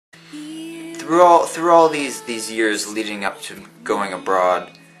through all these years leading up to going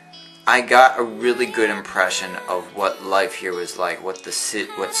abroad, I got a really good impression of what life here was like, what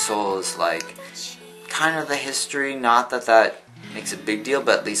Seoul is like, kind of the history. Not that that makes a big deal,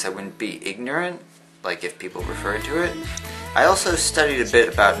 but at least I wouldn't be ignorant, like if people refer to it. I also studied a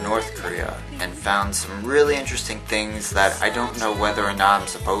bit about North Korea and found some really interesting things that I don't know whether or not I'm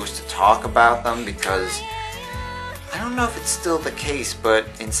supposed to talk about them, because I don't know if it's still the case, but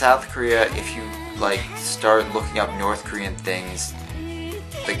in South Korea, if you like start looking up North Korean things,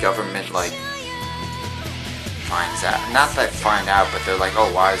 the government like finds out. Not that find out, but they're like, oh,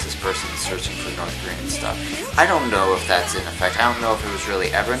 why is this person searching for North Korean stuff? I don't know if that's in effect. I don't know if it was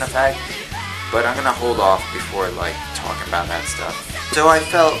really ever in effect, but I'm gonna hold off before like talking about that stuff. So I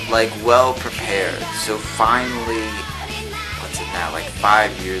felt like well prepared. So finally, what's it now, like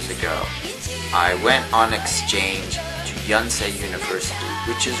 5 years ago, I went on exchange to Yonsei University,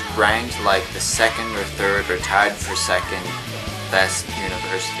 which is ranked like the second or third or tied for second best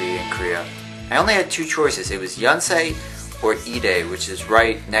university in Korea. I only had two choices. It was Yonsei or Ide, which is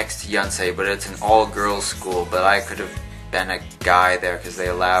right next to Yonsei, but it's an all-girls school. But I could have been a guy there because they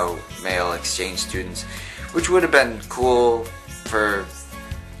allow male exchange students, which would have been cool for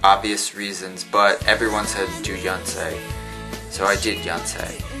obvious reasons, but everyone said do Yonsei, so I did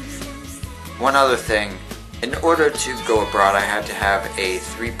Yonsei. One other thing, in order to go abroad I had to have a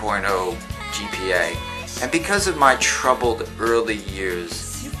 3.0 GPA, and because of my troubled early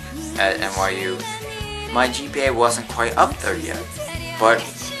years at NYU, my GPA wasn't quite up there yet, but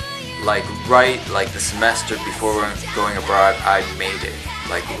like the semester before going abroad, I made it.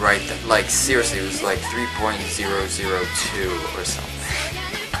 Like seriously, it was like 3.002 or something.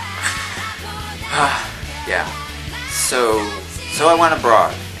 Yeah. So I went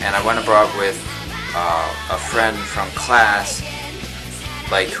abroad, and I went abroad with a friend from class,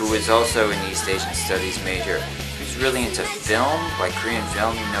 like who is also an East Asian Studies major, who's really into film, like Korean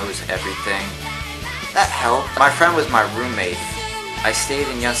film. He knows everything. That helped. My friend was my roommate. I stayed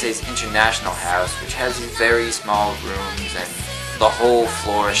in Yonsei's international house, which has very small rooms and the whole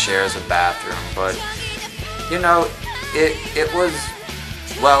floor shares a bathroom, but you know, it was,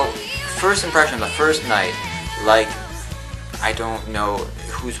 well, first impression, the first night, like, I don't know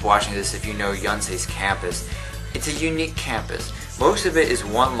who's watching this if you know Yonsei's campus. It's a unique campus. Most of it is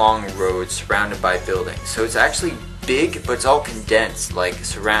one long road surrounded by buildings, so it's actually big, but it's all condensed, like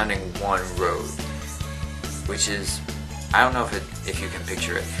surrounding one road, which is, I don't know if you can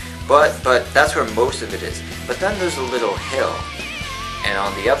picture it, but that's where most of it is. But then there's a little hill, and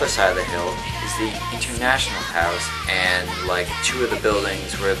on the other side of the hill is the international house and like two of the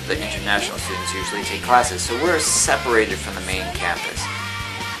buildings where the international students usually take classes. So we're separated from the main campus,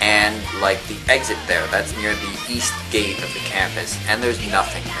 and like the exit there, that's near the east gate of the campus, and there's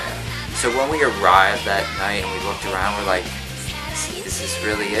nothing there. So when we arrived that night and we looked around, we're like, is this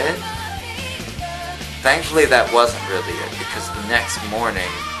really it? Thankfully that wasn't really it, because the next morning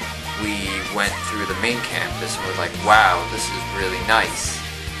we went through the main campus and we're like, wow, this is really nice.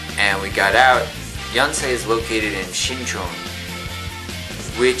 And we got out. Yonsei is located in Sinchon,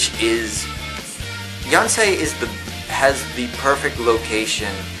 which is, Yonsei has the perfect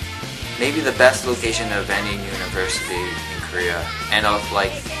location, maybe the best location of any university in Korea, and of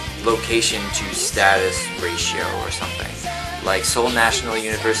like location to status ratio or something. Like Seoul National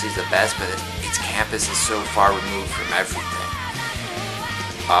University is the best, but its campus is so far removed from everything.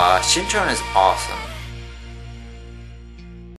 Sinchon is awesome.